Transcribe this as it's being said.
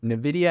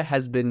Nvidia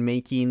has been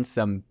making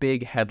some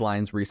big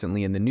headlines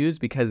recently in the news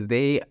because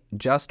they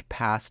just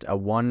passed a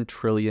 $1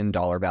 trillion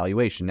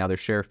valuation. Now, their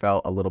share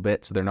fell a little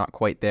bit, so they're not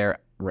quite there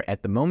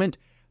at the moment,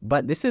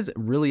 but this is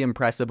really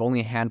impressive.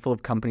 Only a handful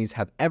of companies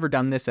have ever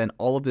done this, and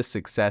all of the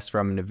success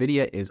from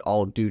Nvidia is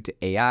all due to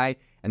AI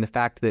and the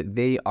fact that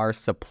they are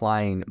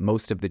supplying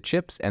most of the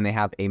chips, and they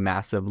have a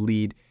massive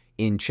lead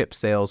in chip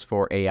sales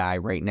for AI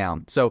right now.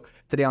 So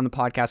today on the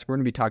podcast, we're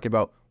going to be talking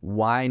about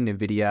why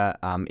Nvidia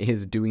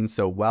is doing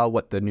so well,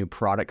 what the new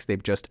products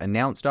they've just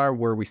announced are,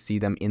 where we see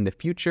them in the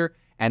future,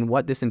 and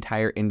what this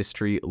entire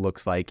industry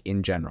looks like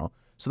in general.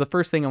 So the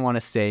first thing I want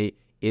to say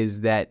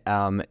is that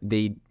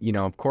they,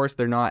 of course,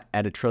 they're not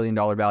at $1 trillion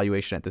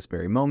valuation at this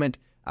very moment.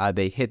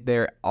 They hit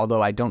there,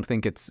 although I don't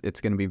think it's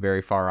going to be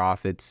very far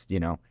off. It's,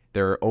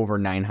 they're over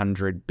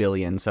 900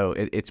 billion, so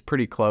it's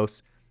pretty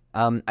close.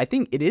 I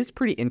think it is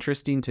pretty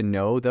interesting to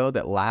know, though,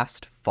 that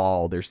last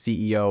fall, their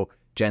CEO,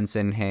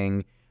 Jensen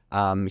Huang,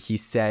 he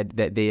said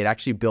that they had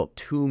actually built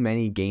too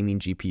many gaming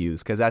GPUs,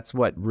 because that's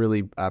what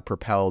really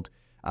propelled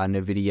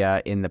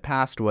Nvidia in the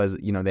past was,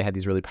 they had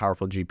these really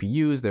powerful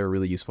GPUs. They were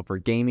really useful for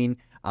gaming.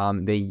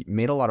 They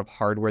made a lot of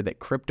hardware that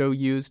crypto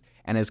used.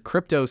 And as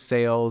crypto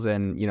sales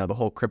and, the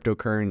whole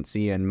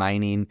cryptocurrency and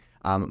mining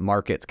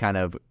markets kind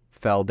of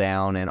fell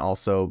down, and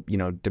also,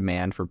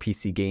 demand for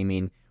PC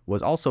gaming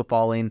was also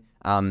falling,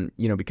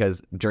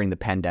 because during the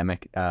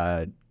pandemic,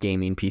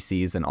 gaming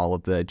PCs and all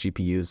of the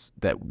GPUs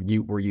that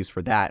were used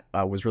for that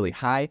was really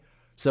high.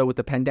 So with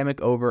the pandemic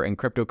over and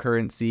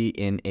cryptocurrency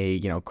in a,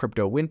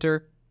 crypto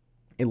winter,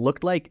 it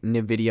looked like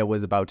Nvidia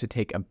was about to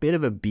take a bit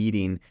of a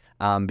beating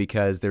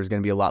because there's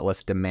going to be a lot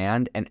less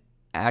demand. And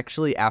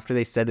actually, after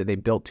they said that they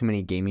built too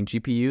many gaming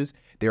GPUs,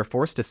 they were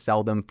forced to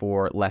sell them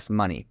for less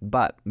money.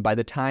 But by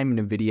the time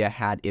Nvidia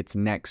had its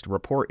next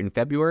report in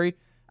February,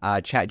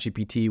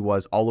 ChatGPT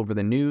was all over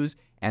the news,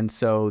 and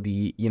so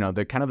the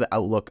kind of the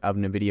outlook of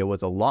Nvidia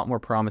was a lot more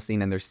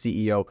promising, and their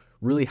CEO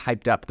really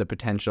hyped up the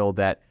potential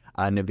that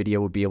Nvidia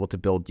would be able to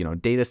build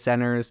data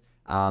centers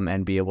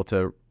and be able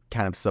to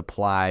kind of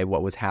supply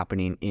what was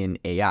happening in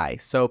AI.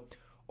 So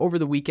over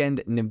the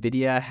weekend,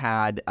 Nvidia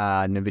had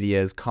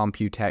Nvidia's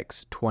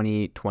Computex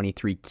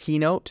 2023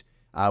 keynote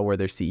where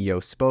their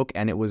CEO spoke,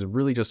 and it was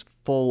really just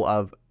full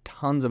of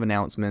tons of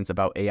announcements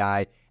about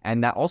AI,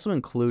 and that also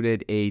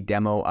included a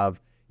demo of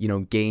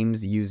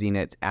games using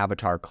its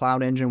Avatar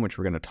cloud engine, which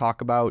we're going to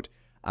talk about,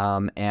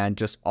 and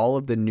just all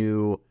of the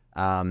new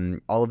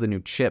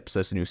chips,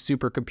 this new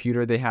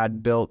supercomputer they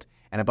had built,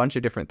 and a bunch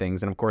of different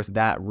things. And of course,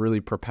 that really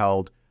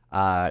propelled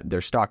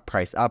their stock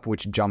price up,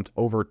 which jumped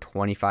over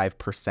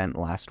 25%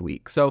 last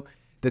week. So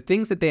the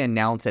things that they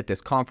announced at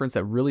this conference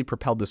that really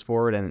propelled this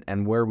forward,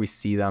 and where we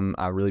see them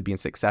really being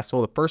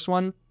successful, the first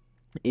one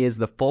is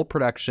the full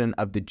production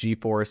of the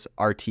GeForce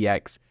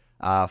RTX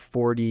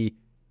 4080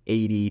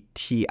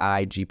 Ti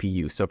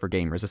GPU. So for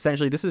gamers,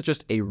 essentially, this is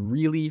just a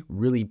really,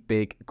 really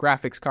big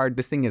graphics card.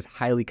 This thing is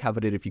highly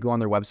coveted. If you go on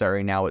their website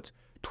right now, it's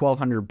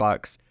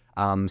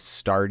 $1,200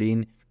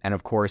 starting. And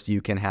of course,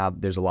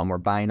 there's a lot more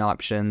buying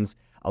options.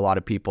 A lot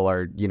of people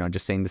are,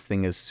 just saying this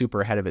thing is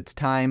super ahead of its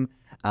time.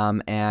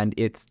 And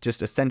it's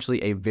just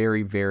essentially a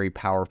very, very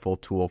powerful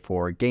tool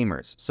for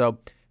gamers. So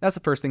that's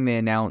the first thing they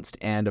announced,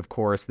 and of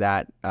course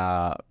that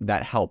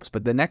helps.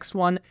 But the next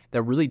one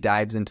that really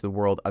dives into the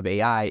world of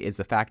AI is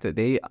the fact that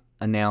they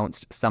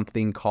announced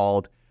something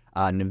called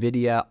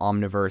NVIDIA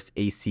Omniverse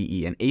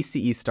ACE, and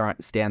ACE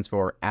stands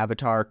for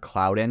Avatar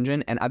Cloud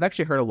Engine. And I've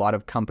actually heard a lot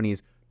of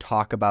companies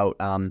talk about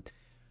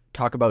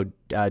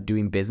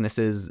doing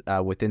businesses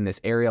within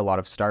this area, a lot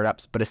of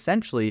startups, but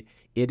essentially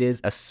it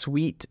is a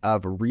suite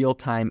of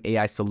real-time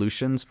AI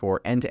solutions for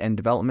end-to-end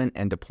development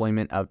and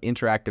deployment of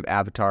interactive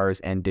avatars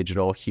and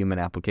digital human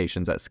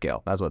applications at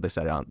scale. That's what they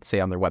say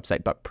on their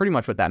website. But pretty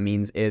much what that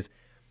means is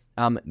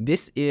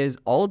this is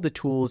all of the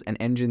tools and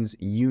engines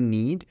you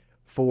need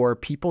for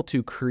people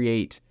to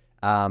create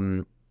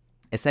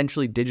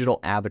essentially digital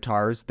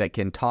avatars that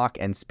can talk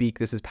and speak.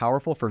 This is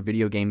powerful for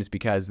video games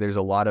because there's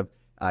a lot of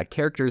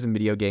characters in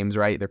video games,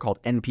 right? They're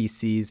called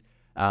NPCs,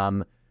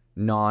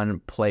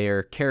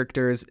 non-player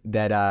characters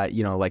that,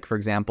 like, for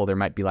example, there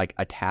might be like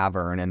a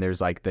tavern, and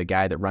there's like the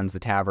guy that runs the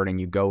tavern, and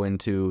you go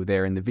into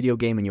there in the video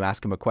game and you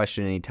ask him a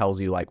question, and he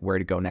tells you like where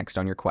to go next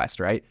on your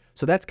quest, right?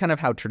 So that's kind of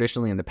how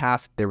traditionally in the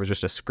past there was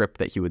just a script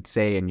that he would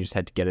say, and you just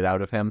had to get it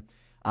out of him.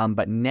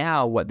 But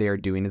now what they're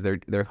doing is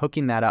they're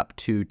hooking that up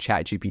to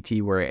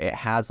ChatGPT, where it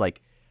has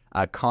like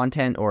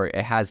content, or it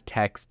has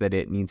text that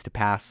it needs to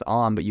pass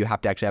on, but you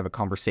have to actually have a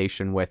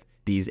conversation with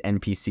these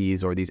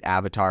NPCs or these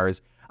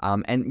avatars.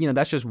 And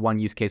that's just one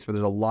use case, but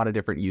there's a lot of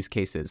different use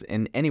cases.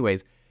 And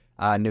anyways,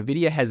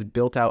 NVIDIA has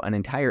built out an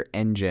entire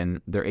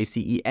engine, their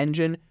ACE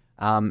engine,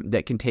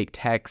 that can take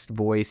text,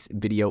 voice,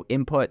 video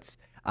inputs,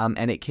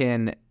 and it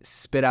can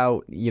spit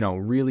out,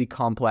 really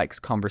complex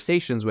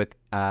conversations with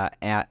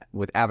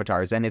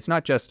avatars. And it's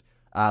not just,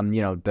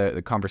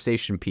 the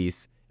conversation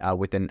piece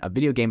within a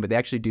video game, but they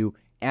actually do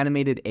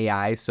animated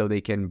AI, so they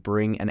can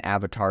bring an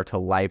avatar to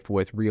life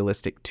with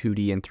realistic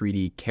 2D and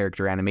 3D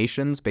character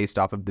animations based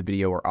off of the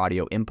video or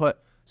audio input.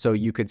 So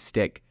you could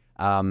stick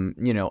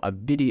a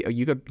video.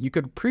 You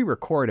could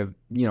pre-record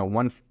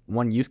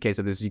one use case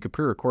of this. You could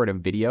pre-record a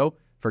video,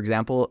 for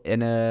example,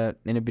 in a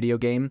video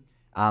game,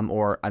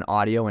 or an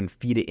audio, and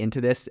feed it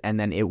into this, and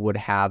then it would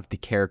have the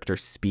character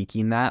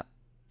speaking that.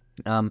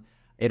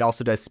 It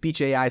also does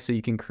speech AI, so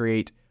you can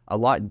create a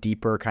lot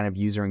deeper kind of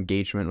user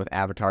engagement with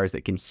avatars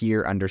that can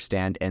hear,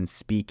 understand, and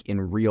speak in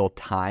real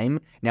time.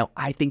 Now,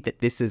 I think that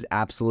this is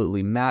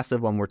absolutely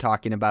massive when we're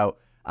talking about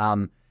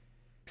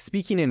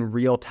speaking in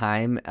real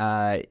time.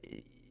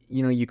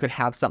 You could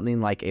have something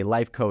like a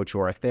life coach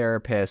or a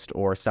therapist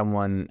or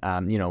someone,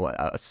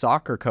 a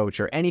soccer coach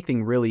or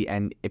anything really.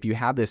 And if you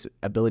have this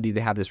ability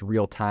to have this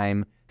real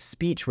time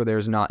speech where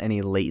there's not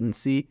any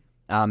latency,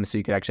 so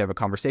you could actually have a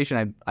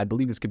conversation, I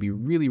believe this could be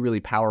really, really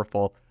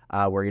powerful,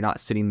 where you're not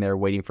sitting there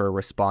waiting for a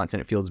response and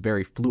it feels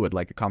very fluid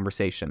like a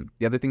conversation.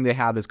 The other thing they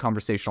have is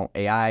conversational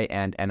AI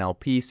and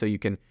NLP, so you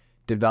can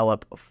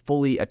develop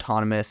fully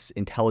autonomous,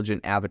 intelligent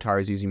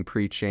avatars using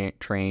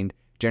pre-trained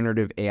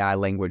generative AI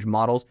language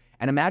models.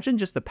 And imagine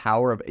just the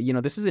power of,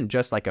 this isn't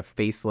just like a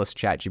faceless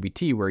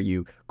ChatGPT where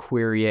you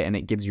query it and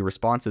it gives you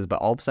responses, but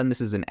all of a sudden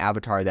this is an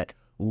avatar that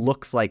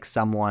looks like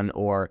someone,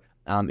 or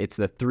it's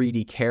the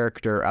 3D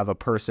character of a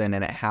person,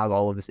 and it has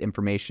all of this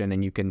information,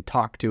 and you can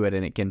talk to it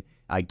and it can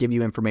give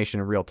you information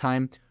in real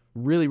time.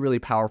 Really, really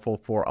powerful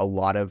for a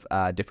lot of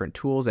different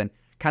tools. And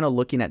kind of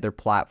looking at their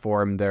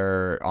platform,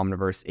 their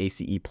Omniverse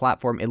ACE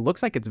platform, it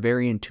looks like it's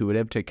very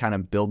intuitive to kind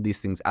of build these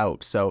things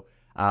out. So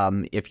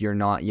if you're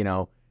not,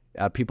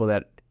 people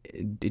that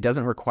it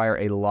doesn't require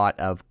a lot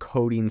of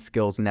coding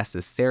skills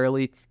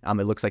necessarily.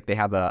 It looks like they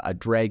have a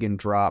drag and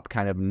drop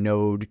kind of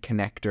node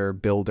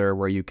connector builder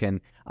where you can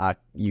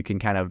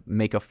kind of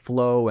make a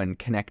flow and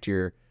connect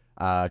your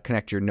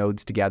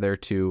nodes together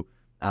to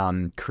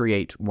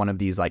create one of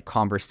these like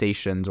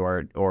conversations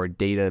or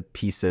data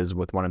pieces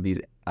with one of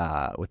these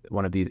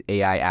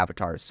AI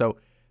avatars. So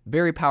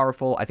very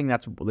powerful. I think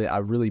that's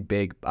a really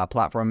big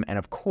platform. And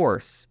of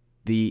course,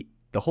 the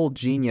whole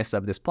genius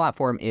of this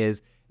platform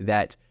is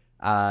that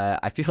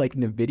I feel like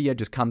Nvidia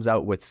just comes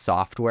out with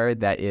software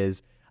that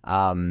is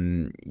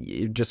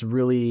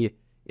really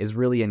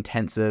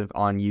intensive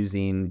on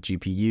using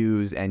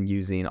GPUs and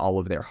using all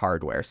of their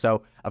hardware.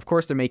 So of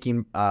course they're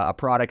making a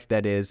product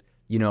that is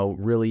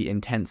really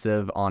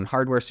intensive on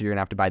hardware, so you're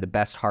gonna have to buy the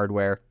best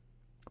hardware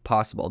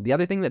possible. The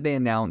other thing that they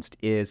announced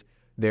is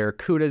their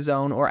CUDA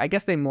zone, or I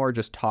guess they more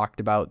just talked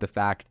about the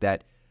fact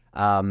that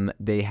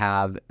they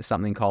have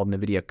something called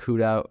Nvidia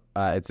CUDA.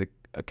 It's a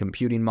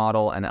computing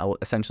model and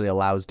essentially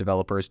allows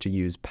developers to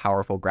use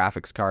powerful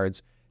graphics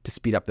cards to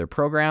speed up their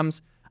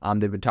programs.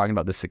 They've been talking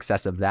about the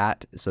success of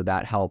that, so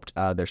that helped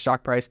their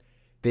stock price.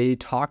 They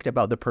talked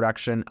about the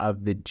production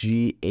of the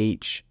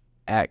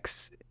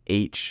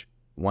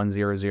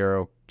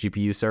GHX-H100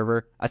 GPU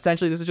server.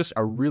 Essentially, this is just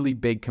a really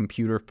big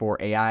computer for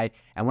AI.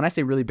 And when I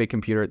say really big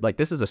computer, like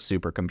this is a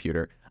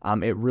supercomputer.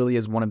 It really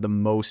is one of the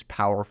most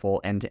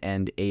powerful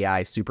end-to-end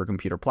AI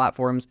supercomputer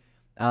platforms.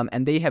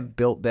 And they have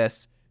built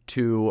this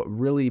to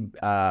really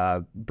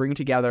bring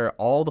together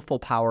all the full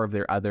power of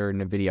their other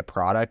NVIDIA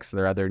products,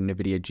 their other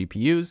NVIDIA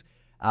GPUs,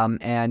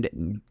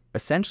 and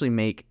essentially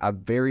make a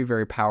very,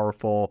 very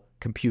powerful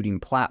computing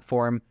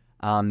platform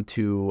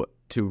to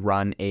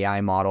run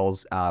AI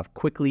models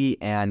quickly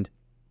and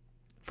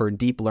for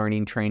deep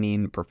learning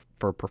training,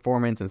 for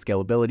performance and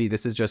scalability.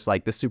 This is just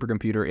like, this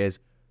supercomputer is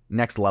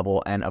next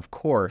level. And of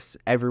course,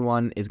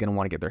 everyone is going to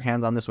want to get their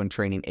hands on this when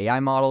training AI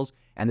models.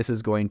 And this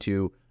is going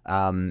to,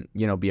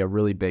 be a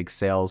really big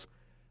sales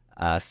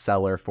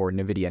seller for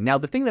NVIDIA. Now,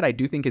 the thing that I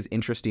do think is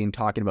interesting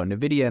talking about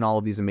NVIDIA and all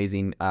of this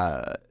amazing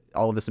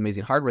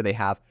hardware they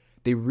have,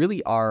 they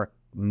really are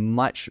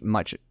much,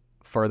 much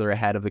further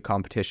ahead of the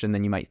competition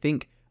than you might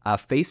think.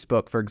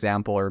 Facebook, for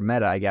example, or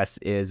Meta, I guess,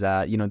 is,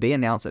 they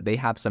announced that they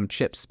have some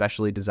chips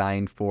specially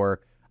designed for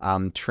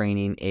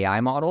training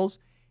AI models.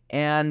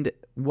 And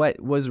what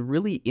was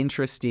really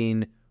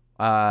interesting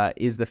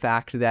is the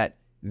fact that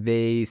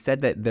they said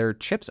that their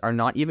chips are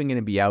not even going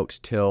to be out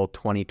till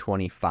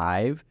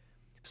 2025.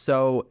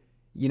 So,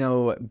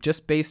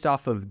 just based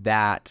off of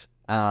that,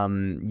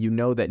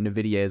 that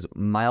NVIDIA is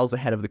miles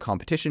ahead of the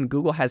competition.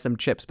 Google has some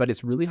chips, but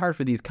it's really hard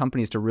for these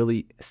companies to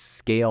really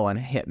scale and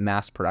hit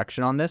mass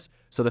production on this.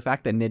 So the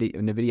fact that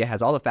NVIDIA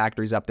has all the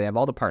factories up, they have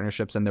all the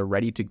partnerships, and they're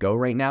ready to go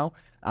right now,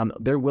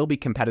 there will be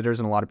competitors,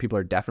 and a lot of people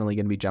are definitely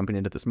going to be jumping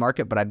into this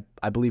market. But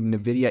I believe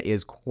NVIDIA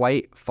is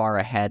quite far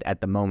ahead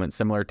at the moment,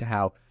 similar to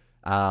how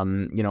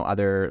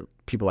other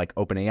people like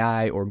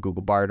OpenAI or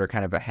Google Bard are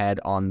kind of ahead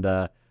on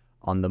the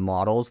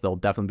models. There'll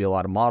definitely be a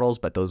lot of models,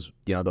 but those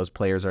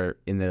players are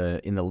in the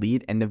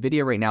lead. And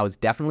NVIDIA right now is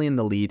definitely in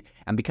the lead.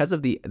 And because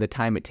of the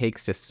time it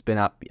takes to spin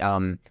up,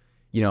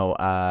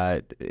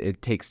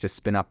 it takes to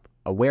spin up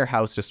a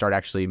warehouse to start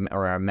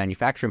or a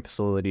manufacturing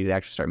facility to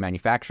actually start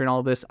manufacturing all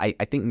of this, I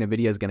think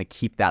NVIDIA is going to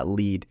keep that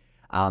lead,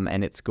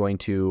 and it's going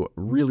to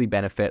really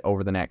benefit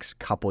over the next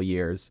couple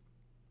years.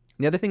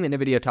 The other thing that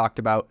NVIDIA talked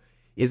about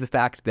is the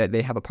fact that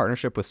they have a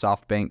partnership with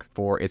SoftBank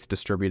for its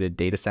distributed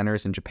data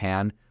centers in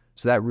Japan.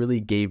 So that really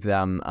gave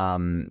them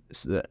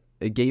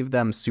it gave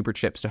them super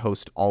chips to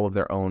host all of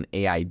their own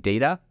AI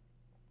data.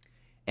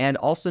 And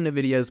also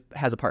Nvidia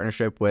has a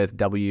partnership with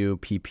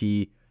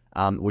WPP,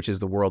 which is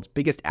the world's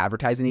biggest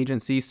advertising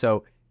agency.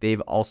 So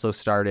they've also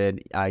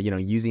started,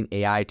 using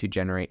AI to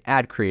generate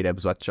ad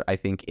creatives, which I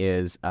think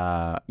is,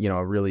 a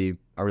really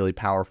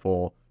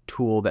powerful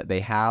tool that they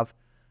have.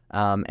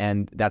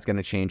 And that's going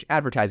to change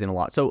advertising a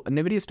lot. So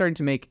Nvidia is starting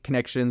to make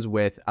connections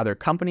with other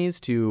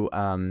companies to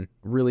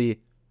really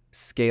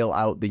scale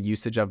out the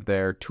usage of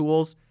their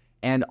tools.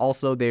 And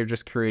also, they're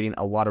just creating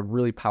a lot of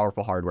really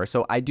powerful hardware.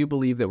 So I do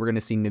believe that we're going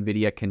to see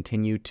Nvidia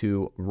continue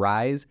to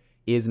rise.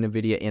 Is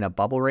Nvidia in a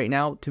bubble right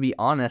now? To be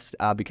honest,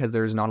 because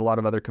there's not a lot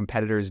of other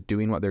competitors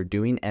doing what they're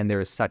doing, and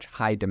there is such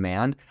high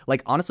demand.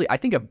 Like, honestly, I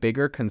think a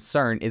bigger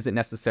concern isn't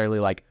necessarily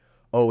like,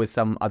 oh, is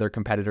some other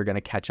competitor going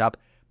to catch up?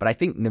 But I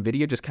think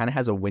Nvidia just kind of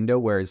has a window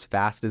where as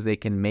fast as they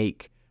can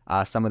make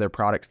some of their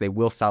products, they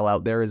will sell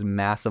out. There is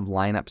massive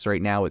lineups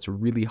right now. It's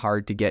really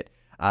hard to get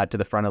to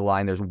the front of the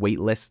line. There's wait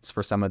lists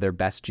for some of their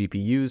best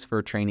GPUs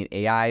for training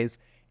AIs,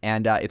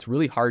 and it's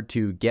really hard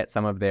to get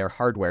some of their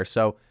hardware.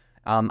 So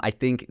I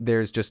think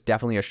there's just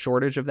definitely a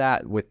shortage of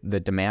that with the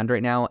demand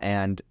right now,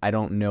 and I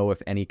don't know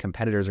if any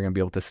competitors are going to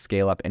be able to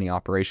scale up any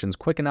operations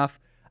quick enough.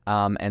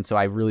 And so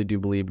I really do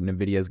believe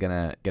Nvidia is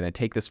gonna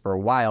take this for a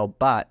while,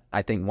 but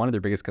I think one of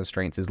their biggest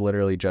constraints is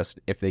literally just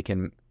if they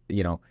can,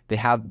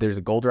 there's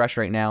a gold rush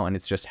right now, and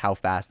it's just how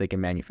fast they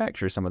can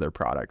manufacture some of their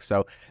products.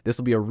 So this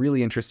will be a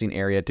really interesting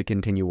area to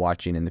continue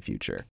watching in the future.